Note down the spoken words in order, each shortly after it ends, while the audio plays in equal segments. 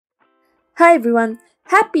Hi everyone,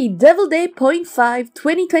 happy Devil Day 0.5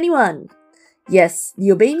 2021! Yes,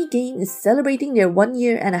 the Obey Me game is celebrating their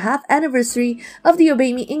 1.5-year anniversary of the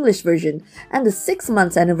Obey Me English version and the 6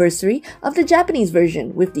 months anniversary of the Japanese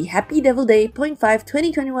version with the Happy Devil Day 0.5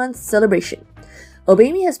 2021 celebration.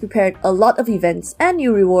 Obey Me has prepared a lot of events and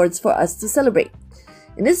new rewards for us to celebrate.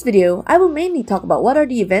 In this video, I will mainly talk about what are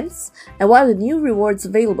the events and what are the new rewards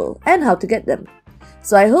available and how to get them.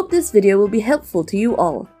 So I hope this video will be helpful to you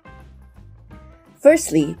all.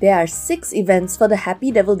 Firstly, there are 6 events for the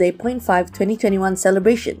Happy Devil Day 0.5 2021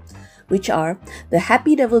 celebration, which are the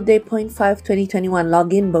Happy Devil Day 0.5 2021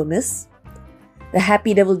 login bonus, the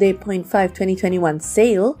Happy Devil Day 0.5 2021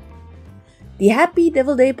 sale, the Happy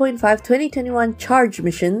Devil Day 0.5 2021 charge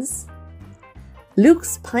missions,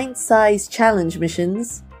 Luke's Pint-Sized challenge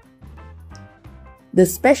missions, the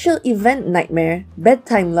special event nightmare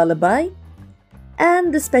bedtime lullaby,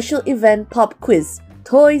 and the special event pop quiz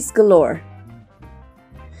toys galore.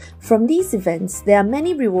 From these events, there are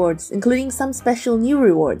many rewards, including some special new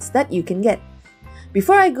rewards that you can get.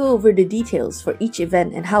 Before I go over the details for each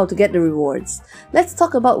event and how to get the rewards, let's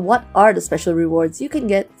talk about what are the special rewards you can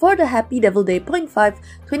get for the Happy Devil Day 0.5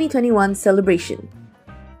 2021 celebration.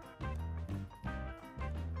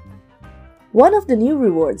 One of the new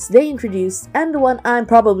rewards they introduced, and the one I'm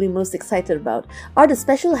probably most excited about, are the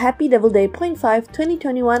special Happy Devil Day 0.5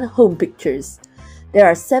 2021 home pictures. There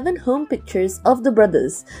are 7 home pictures of the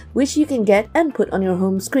brothers, which you can get and put on your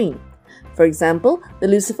home screen. For example, the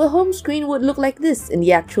Lucifer home screen would look like this in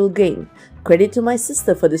the actual game. Credit to my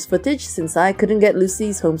sister for this footage since I couldn't get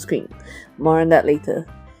Lucy's home screen. More on that later.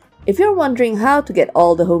 If you're wondering how to get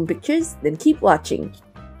all the home pictures, then keep watching.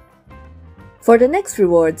 For the next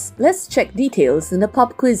rewards, let's check details in the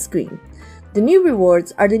pop quiz screen. The new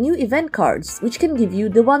rewards are the new event cards, which can give you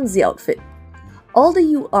the onesie outfit. All the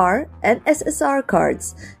UR and SSR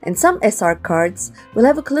cards and some SR cards will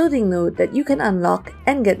have a clothing node that you can unlock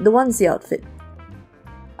and get the onesie outfit.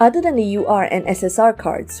 Other than the UR and SSR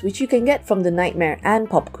cards, which you can get from the Nightmare and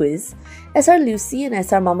Pop Quiz, SR Lucy and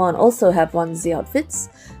SR Mammon also have onesie outfits.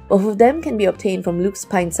 Both of them can be obtained from Luke's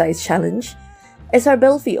Pint-Sized challenge. SR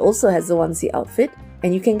Belfie also has the onesie outfit,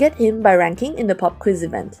 and you can get him by ranking in the Pop Quiz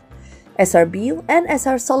event. SR Beale and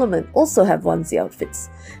SR Solomon also have onesie outfits,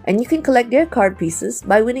 and you can collect their card pieces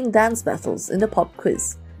by winning dance battles in the Pop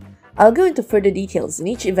Quiz. I'll go into further details in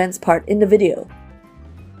each event's part in the video.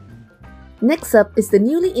 Next up is the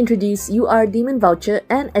newly introduced UR Demon Voucher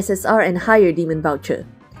and SSR and Higher Demon Voucher.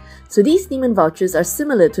 So these Demon Vouchers are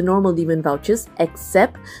similar to normal Demon Vouchers,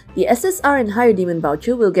 except the SSR and Higher Demon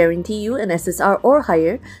Voucher will guarantee you an SSR or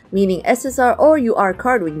higher, meaning SSR or UR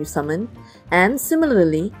card when you summon, and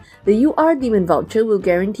similarly, the UR Demon Voucher will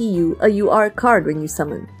guarantee you a UR card when you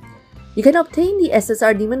summon. You can obtain the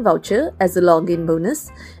SSR Demon Voucher as a login bonus,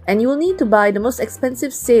 and you will need to buy the most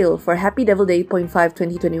expensive sale for Happy Devil Day 0.5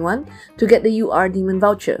 2021 to get the UR Demon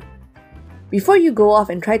Voucher. Before you go off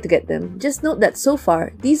and try to get them, just note that so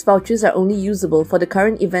far, these vouchers are only usable for the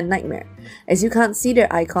current event Nightmare, as you can't see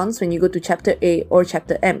their icons when you go to Chapter A or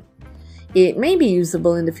Chapter M. It may be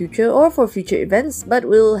usable in the future or for future events, but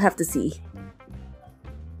we'll have to see.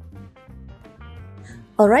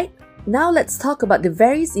 Alright, now let's talk about the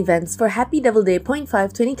various events for Happy Devil Day 0.5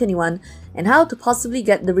 2021 and how to possibly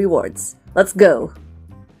get the rewards. Let's go!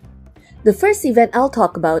 The first event I'll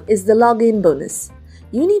talk about is the login bonus.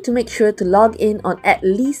 You need to make sure to log in on at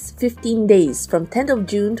least 15 days from 10th of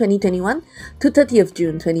June 2021 to 30th of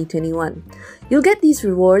June 2021. You'll get these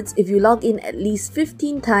rewards if you log in at least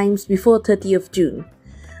 15 times before 30th of June.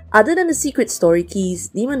 Other than the secret story keys,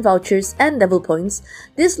 demon vouchers, and devil points,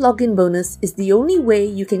 this login bonus is the only way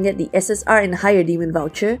you can get the SSR and Higher Demon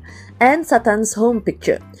Voucher and Satan's home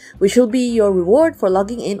picture, which will be your reward for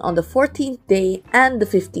logging in on the 14th day and the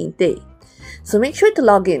 15th day. So make sure to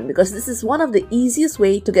log in because this is one of the easiest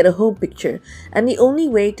way to get a home picture and the only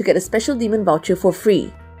way to get a special demon voucher for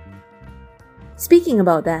free. Speaking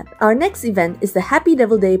about that, our next event is the Happy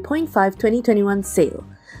Devil Day 0.5 2021 sale.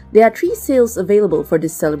 There are 3 sales available for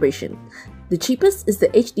this celebration. The cheapest is the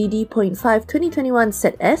HDD 0.5 2021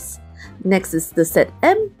 Set S, next is the Set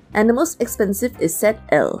M, and the most expensive is Set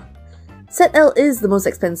L. Set L is the most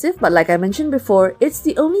expensive, but like I mentioned before, it's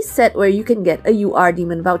the only set where you can get a UR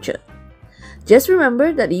Demon Voucher. Just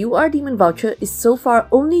remember that the UR Demon Voucher is so far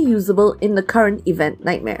only usable in the current event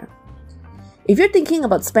Nightmare. If you're thinking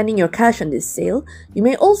about spending your cash on this sale, you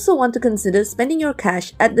may also want to consider spending your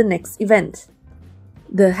cash at the next event.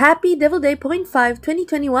 The Happy Devil Day 0.5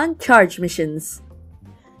 2021 Charge Missions.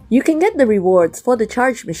 You can get the rewards for the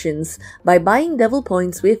charge missions by buying devil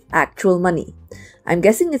points with actual money. I'm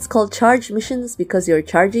guessing it's called charge missions because you're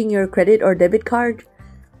charging your credit or debit card.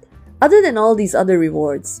 Other than all these other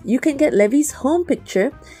rewards, you can get Levy's home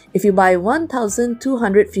picture if you buy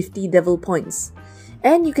 1,250 devil points.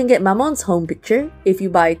 And you can get Mammon's home picture if you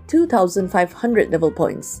buy 2,500 devil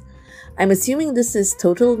points. I'm assuming this is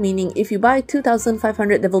total, meaning if you buy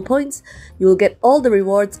 2,500 devil points, you will get all the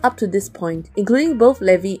rewards up to this point, including both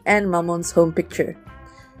Levy and Mammon's home picture.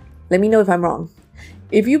 Let me know if I'm wrong.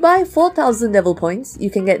 If you buy 4,000 devil points, you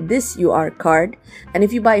can get this UR card, and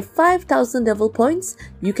if you buy 5,000 devil points,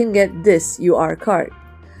 you can get this UR card.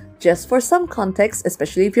 Just for some context,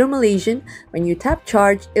 especially if you're Malaysian, when you tap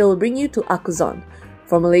charge, it will bring you to Akuzon.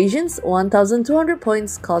 For Malaysians, 1,200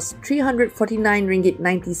 points cost 349 ringgit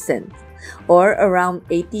 90 cents, or around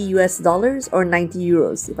 $80 or 90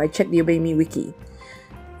 euros if I check the Obey Me wiki.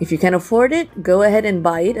 If you can afford it, go ahead and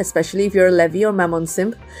buy it, especially if you're a Levy or Mammon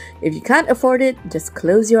simp. If you can't afford it, just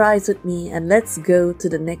close your eyes with me and let's go to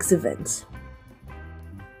the next event.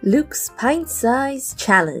 Luke's Pint-Sized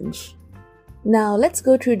Challenge. Now let's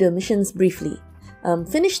go through the missions briefly.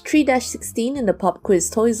 Finish 3-16 in the Pop Quiz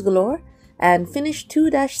Toys Galore, and finish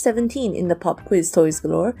 2-17 in the Pop Quiz Toys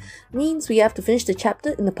Galore means we have to finish the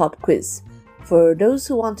chapter in the Pop Quiz. For those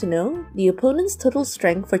who want to know, the opponent's total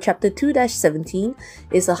strength for chapter 2-17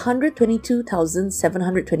 is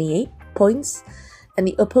 122,728 points, and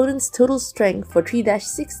the opponent's total strength for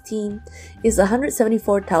 3-16 is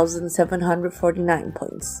 174,749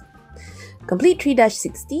 points. Complete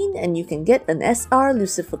 3-16 and you can get an SR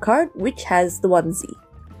Lucifer card which has the onesie.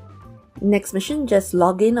 Next mission, just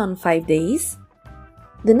log in on 5 days.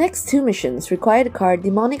 The next two missions require the card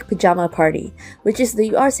Demonic Pajama Party, which is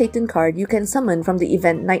the UR Satan card you can summon from the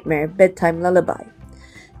event Nightmare Bedtime Lullaby.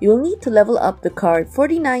 You will need to level up the card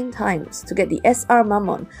 49 times to get the SR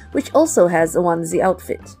Mammon, which also has a onesie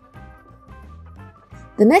outfit.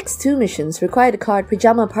 The next two missions require the card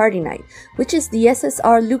Pajama Party Night, which is the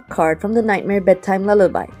SSR Luke card from the Nightmare Bedtime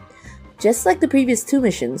Lullaby. Just like the previous two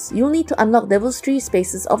missions, you'll need to unlock Devil's Tree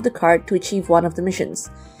spaces of the card to achieve one of the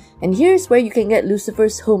missions. And here's where you can get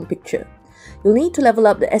Lucifer's home picture. You'll need to level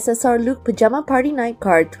up the SSR Luke Pajama Party Night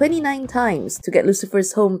card 29 times to get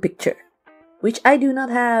Lucifer's home picture, which I do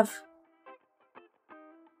not have.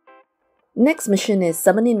 Next mission is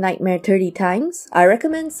Summon in Nightmare 30 times. I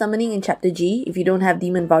recommend summoning in Chapter G if you don't have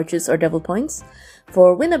Demon Vouchers or Devil Points.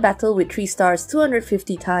 For Win a Battle with 3 stars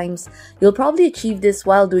 250 times, you'll probably achieve this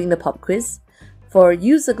while doing the Pop Quiz. For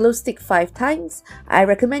Use a Glow Stick 5 times, I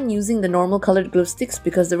recommend using the normal colored glow sticks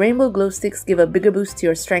because the rainbow glow sticks give a bigger boost to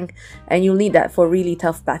your strength and you'll need that for really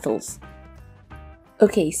tough battles.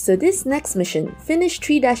 Okay, so this next mission, finish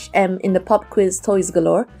 3-M in the Pop Quiz Toys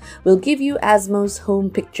Galore, will give you Asmo's home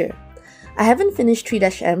picture. I haven't finished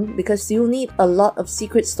 3-M because you'll need a lot of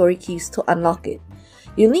secret story keys to unlock it.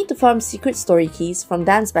 You'll need to farm secret story keys from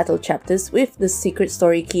dance battle chapters with the secret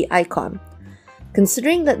story key icon.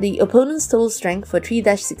 Considering that the opponent's total strength for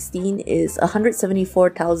 3-16 is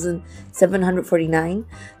 174,749,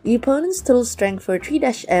 the opponent's total strength for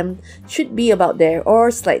 3-M should be about there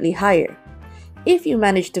or slightly higher. If you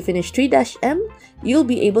manage to finish 3-M, you'll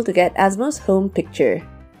be able to get Asmo's home picture.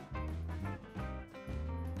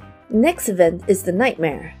 Next event is the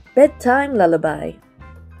Nightmare Bedtime Lullaby.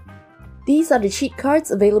 These are the cheat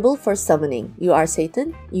cards available for summoning UR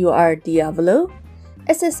Satan, UR Diavolo,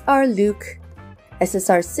 SSR Luke,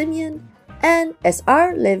 SSR Simeon, and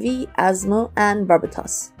SR Levy, Asmo, and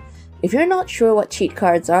Barbatos. If you're not sure what cheat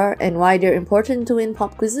cards are and why they're important to win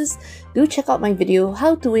pop quizzes, do check out my video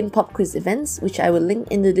How to Win Pop Quiz Events, which I will link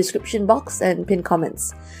in the description box and pinned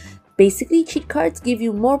comments. Basically, cheat cards give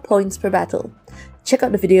you more points per battle. Check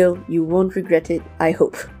out the video, you won't regret it, I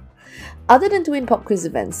hope. Other than to win pop quiz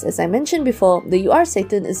events, as I mentioned before, the UR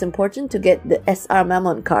Satan is important to get the SR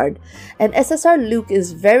Mammon card, and SSR Luke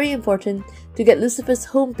is very important to get Lucifer's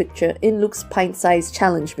home picture in Luke's Pint-Sized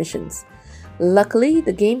Challenge missions. Luckily,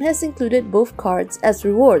 the game has included both cards as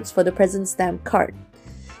rewards for the present stamp card.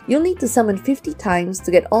 You'll need to summon 50 times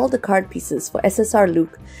to get all the card pieces for SSR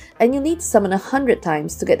Luke, and you'll need to summon 100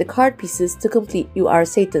 times to get the card pieces to complete UR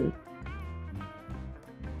Satan.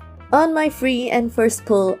 On my free and first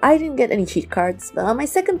pull, I didn't get any cheat cards, but on my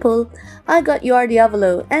second pull, I got UR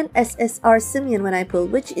Diavolo and SSR Simeon when I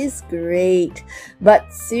pulled, which is great.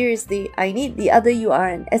 But seriously, I need the other UR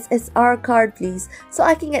and SSR card please, so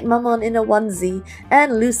I can get Mammon in a onesie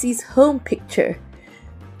and Lucy's home picture.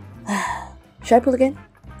 Should I pull again?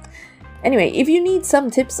 Anyway, if you need some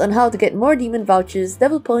tips on how to get more Demon Vouchers,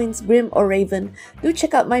 Devil Points, Brim, or Raven, do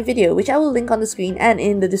check out my video, which I will link on the screen and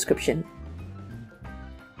in the description.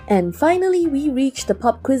 And finally, we reached the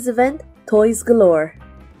pop quiz event, Toys Galore.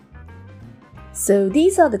 So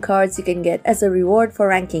these are the cards you can get as a reward for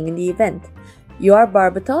ranking in the event. UR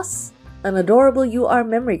Barbatos, an adorable UR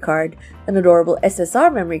memory card, an adorable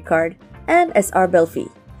SSR memory card, and SR Belfie.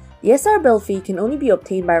 The SR Belfie can only be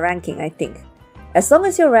obtained by ranking, I think. As long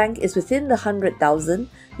as your rank is within the 100,000,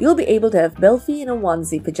 you'll be able to have Belfie in a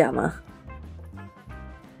onesie pajama.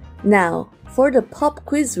 Now, for the pop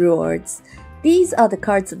quiz rewards, these are the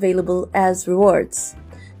cards available as rewards.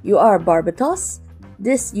 UR Barbatos,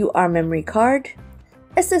 this UR memory card,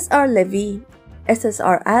 SSR Levy,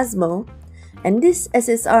 SSR Asmo, and this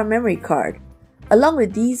SSR memory card, along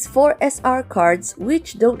with these 4 SR cards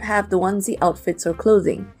which don't have the onesie outfits or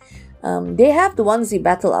clothing. They have the onesie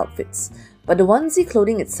battle outfits, but the onesie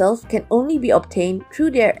clothing itself can only be obtained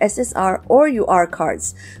through their SSR or UR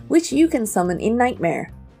cards, which you can summon in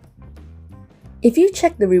Nightmare. If you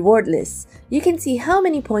check the reward list, you can see how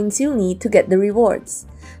many points you'll need to get the rewards.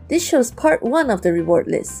 This shows part 1 of the reward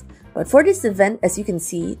list, but for this event, as you can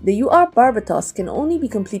see, the UR Barbatos can only be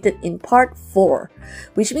completed in part 4,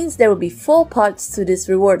 which means there will be 4 parts to this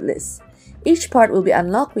reward list. Each part will be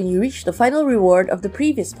unlocked when you reach the final reward of the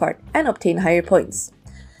previous part and obtain higher points.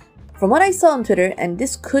 From what I saw on Twitter, and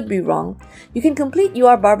this could be wrong, you can complete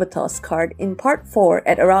UR Barbatos card in part 4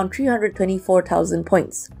 at around 324,000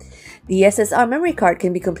 points. The SSR memory card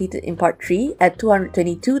can be completed in part 3 at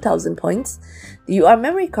 222,000 points. The UR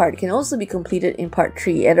memory card can also be completed in part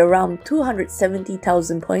 3 at around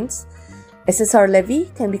 270,000 points. SSR Levy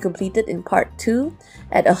can be completed in part 2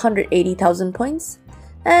 at 180,000 points.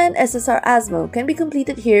 And SSR Asmo can be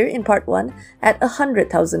completed here in part 1 at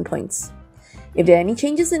 100,000 points. If there are any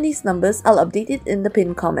changes in these numbers, I'll update it in the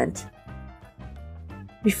pinned comment.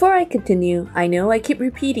 Before I continue, I know I keep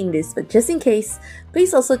repeating this, but just in case,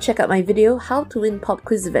 please also check out my video How to Win Pop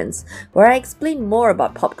Quiz Events, where I explain more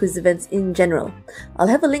about pop quiz events in general. I'll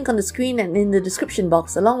have a link on the screen and in the description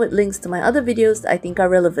box along with links to my other videos that I think are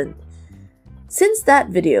relevant. Since that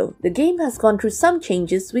video, the game has gone through some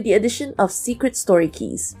changes with the addition of secret story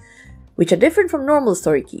keys, which are different from normal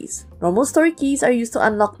story keys. Normal story keys are used to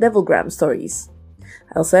unlock Devilgram stories.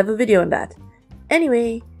 I also have a video on that.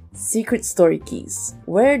 Anyway, secret story keys.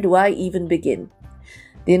 Where do I even begin?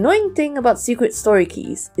 The annoying thing about secret story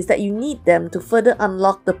keys is that you need them to further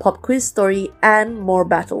unlock the pop quiz story and more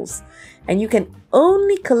battles, and you can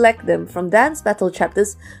only collect them from dance battle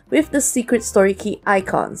chapters with the secret story key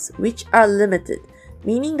icons, which are limited,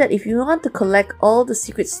 meaning that if you want to collect all the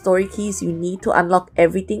secret story keys you need to unlock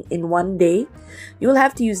everything in one day, you will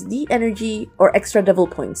have to use D energy or extra devil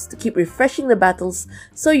points to keep refreshing the battles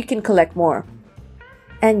so you can collect more.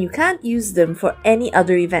 And you can't use them for any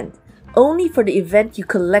other event, only for the event you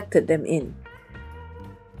collected them in.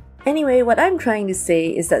 Anyway, what I'm trying to say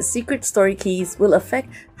is that secret story keys will affect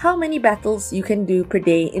how many battles you can do per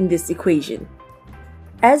day in this equation.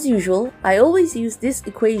 As usual, I always use this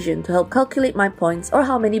equation to help calculate my points or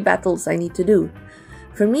how many battles I need to do.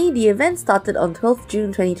 For me, the event started on 12th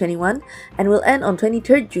June 2021 and will end on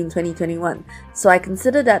 23rd June 2021, so I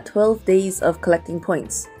consider that 12 days of collecting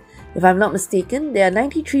points. If I'm not mistaken, there are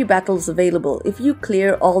 93 battles available if you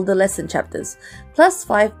clear all the lesson chapters, plus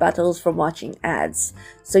 5 battles from watching ads,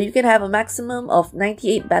 so you can have a maximum of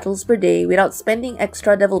 98 battles per day without spending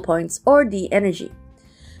extra devil points or D energy.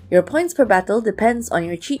 Your points per battle depends on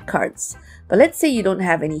your cheat cards, but let's say you don't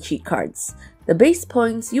have any cheat cards. The base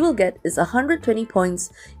points you will get is 120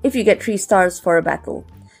 points if you get 3 stars for a battle.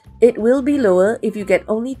 It will be lower if you get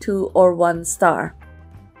only 2 or 1 star.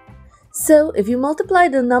 So, if you multiply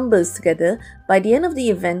the numbers together, by the end of the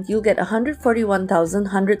event, you'll get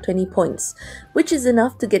 141,120 points, which is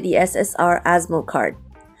enough to get the SSR Asmo card.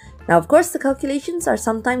 Now, of course, the calculations are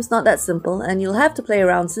sometimes not that simple, and you'll have to play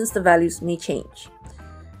around since the values may change.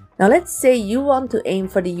 Now, let's say you want to aim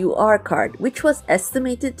for the UR card, which was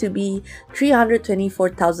estimated to be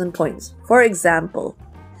 324,000 points. For example,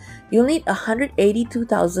 you'll need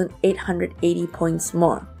 182,880 points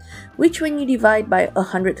more, which when you divide by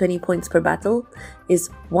 120 points per battle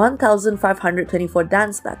is 1,524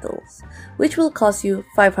 dance battles, which will cost you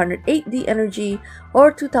 508 D energy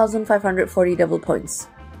or 2,540 devil points.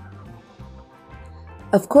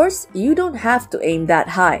 Of course, you don't have to aim that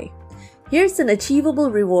high. Here's an achievable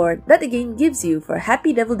reward that the game gives you for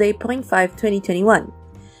Happy Devil Day 0.5 2021.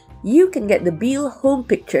 You can get the Beale home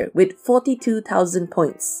picture with 42,000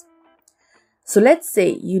 points. So let's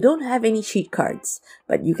say you don't have any cheat cards,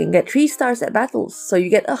 but you can get 3 stars at battles, so you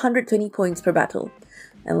get 120 points per battle.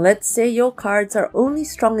 And let's say your cards are only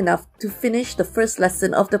strong enough to finish the first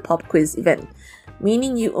lesson of the pop quiz event,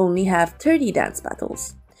 meaning you only have 30 dance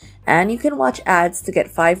battles. And you can watch ads to get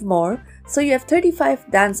 5 more, so you have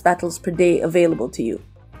 35 dance battles per day available to you.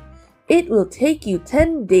 It will take you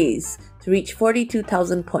 10 days to reach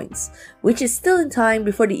 42,000 points, which is still in time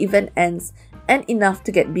before the event ends and enough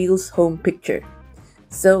to get Beale's home picture.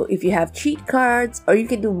 So if you have cheat cards or you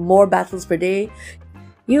can do more battles per day,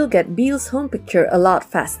 you'll get Beale's home picture a lot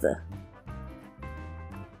faster.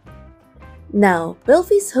 Now,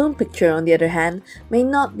 Belfie's home picture on the other hand may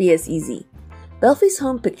not be as easy. Belfie's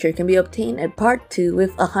home picture can be obtained at part 2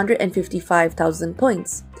 with 155,000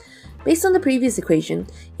 points. Based on the previous equation,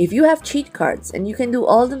 if you have cheat cards and you can do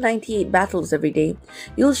all the 98 battles every day,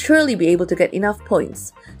 you'll surely be able to get enough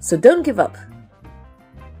points, so don't give up.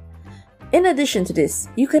 In addition to this,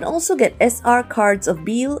 you can also get SR cards of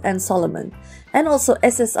Beale and Solomon, and also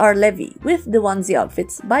SSR Levy with the onesie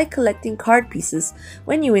outfits by collecting card pieces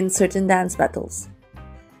when you win certain dance battles.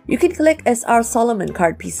 You can collect SR Solomon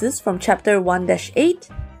card pieces from Chapter 1-8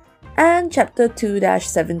 and Chapter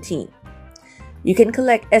 2-17. You can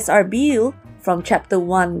collect SR Beale from Chapter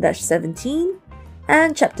 1-17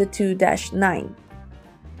 and Chapter 2-9.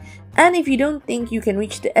 And if you don't think you can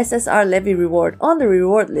reach the SSR Levy reward on the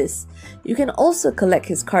reward list, you can also collect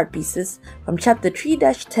his card pieces from Chapter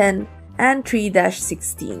 3-10 and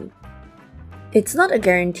 3-16. It's not a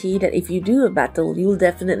guarantee that if you do a battle, you'll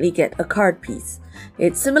definitely get a card piece.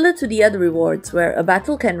 It's similar to the other rewards where a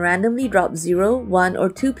battle can randomly drop 0, 1 or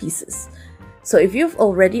 2 pieces. So if you've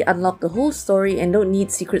already unlocked the whole story and don't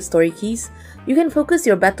need secret story keys, you can focus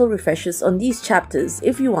your battle refreshes on these chapters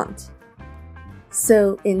if you want.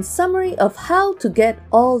 So in summary of how to get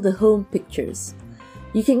all the home pictures.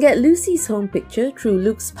 You can get Lucy's home picture through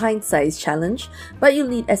Luke's Pint-Sized challenge, but you'll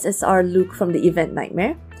need SSR Luke from the event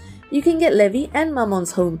Nightmare. You can get Levy and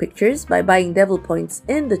Mammon's home pictures by buying devil points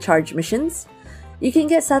in the charge missions. You can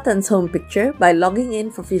get Satan's home picture by logging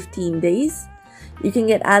in for 15 days. You can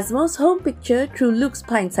get Asmo's home picture through Luke's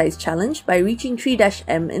Pint-Sized challenge by reaching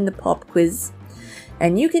 3-M in the pop quiz.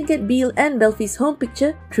 And you can get Beale and Belfie's home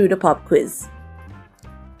picture through the pop quiz.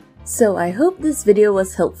 So I hope this video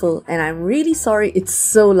was helpful, and I'm really sorry it's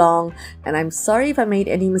so long, and I'm sorry if I made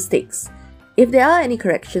any mistakes. If there are any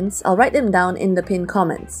corrections, I'll write them down in the pinned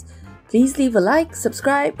comments. Please leave a like,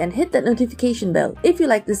 subscribe, and hit that notification bell if you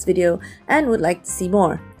like this video and would like to see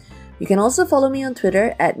more. You can also follow me on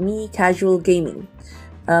Twitter at @MeCasualGaming.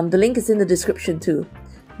 The link is in the description too.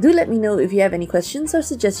 Do let me know if you have any questions or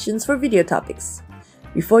suggestions for video topics.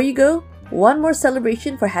 Before you go, one more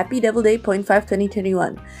celebration for Happy Devil Day 0.5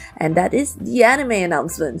 2021, and that is the anime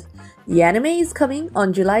announcement. The anime is coming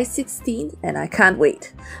on July 16th and I can't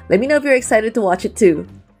wait. Let me know if you're excited to watch it too.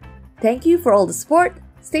 Thank you for all the support.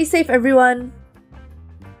 Stay safe everyone!